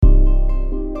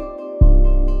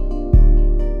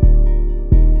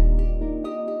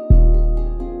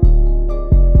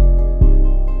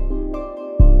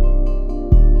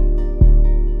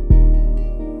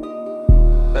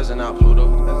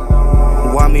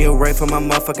me away from my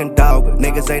motherfucking dog.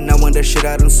 Niggas ain't knowing the shit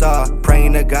I done saw.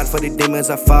 Praying to God for the demons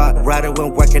I fought. Rider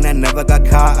when working, I never got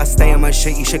caught. I stay on my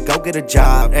shit, you should go get a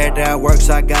job. Every day I work,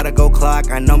 so I gotta go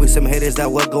clock. I know me some hitters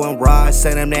that will go and raw. I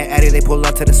send them that addy, they pull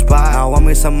up to the spot. I want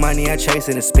me some money, I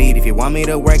chasing the speed. If you want me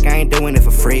to work, I ain't doing it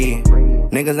for free.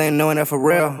 Niggas ain't knowing that for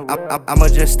real. I'ma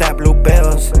just stack blue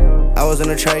bills. I was in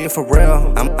the trade for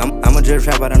real. I'ma just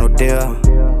rap out on no deal.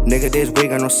 Nigga, this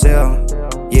week got no sale.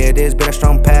 Yeah, this been a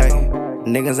strong pack.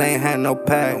 Niggas ain't had no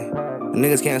pack.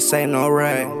 Niggas can't say no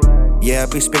right. Yeah,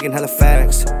 I be speaking hella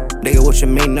facts. Nigga, what you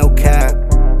mean, no cap?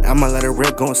 I'ma let it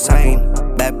rip, go insane.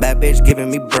 Bad bitch giving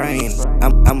me brain.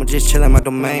 I'ma just chill in my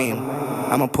domain.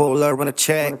 I'ma pull up, run a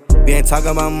check. We ain't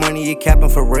talking about money, you capping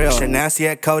for real. Shit nasty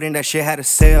at coding, that shit had a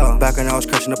sale. Back when I was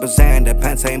crushing up a Xan, the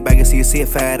pants ain't baggy, so you see a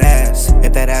fat ass.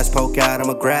 If that ass poke out,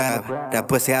 I'ma grab. That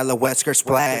pussy hella wet, skirt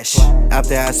splash.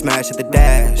 After I smash at the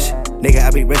dash. Nigga,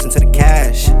 I be racing to the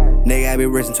cash. Nigga, I be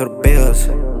racing to the bills.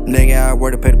 Nigga, I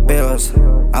work to pay the bills.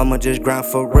 I'ma just grind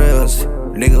for reals.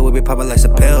 Nigga, we be poppin' like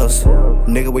some pills.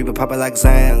 Nigga, we be poppin' like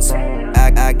Xans.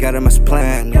 I got a master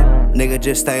plan. Nigga,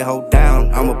 just stay hold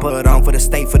down. I'ma put it on for the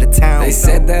state, for the town. They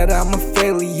said that I'm a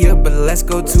failure, but let's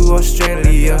go to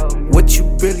Australia. What you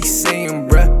really saying,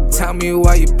 bruh? Tell me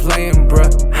why you playing,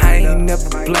 bruh. I ain't never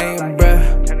playing,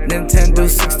 bruh. Nintendo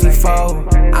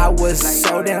 64, I was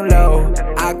so damn low,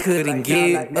 I couldn't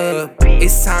get up.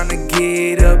 It's time to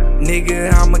get up,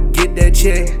 nigga, I'ma get that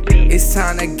check. It's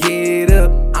time to get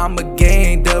up, I'ma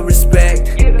gain the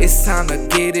respect. It's time to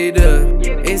get it up,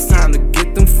 it's time to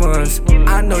get them funds.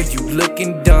 I know you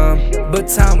looking dumb, but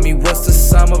tell me what's the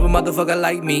sum of a motherfucker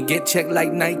like me? Get checked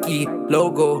like Nike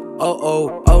logo,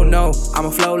 oh no.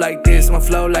 I'ma flow like this, I'ma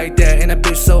flow like that, and that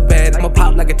bitch so bad. I'ma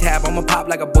pop like a tab, I'ma pop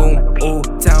like a boom. Ooh,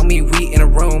 tell me we in a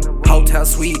room, hotel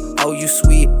suite, oh you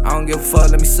sweet. I don't give a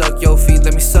fuck, let me suck your feet,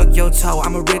 let me suck your toe,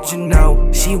 I'm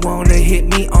original. She wanna hit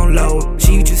me on low,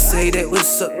 she just say that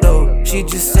what's up though. She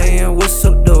just saying what's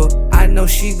up though. I know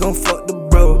she gon' fuck the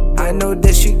bro, I know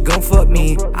that she gon' fuck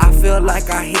me. I feel like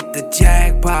I hit the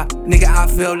jackpot, nigga, I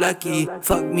feel lucky.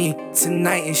 Fuck me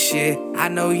tonight and shit, I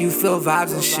know you feel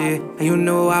vibes and shit. You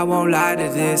know I won't lie to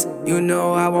this, you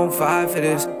know I won't fight for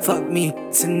this. Fuck me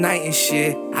tonight and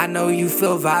shit, I know you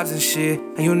feel vibes and shit.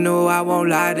 You know I won't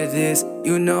lie to this,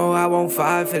 you know I won't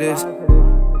fight for this.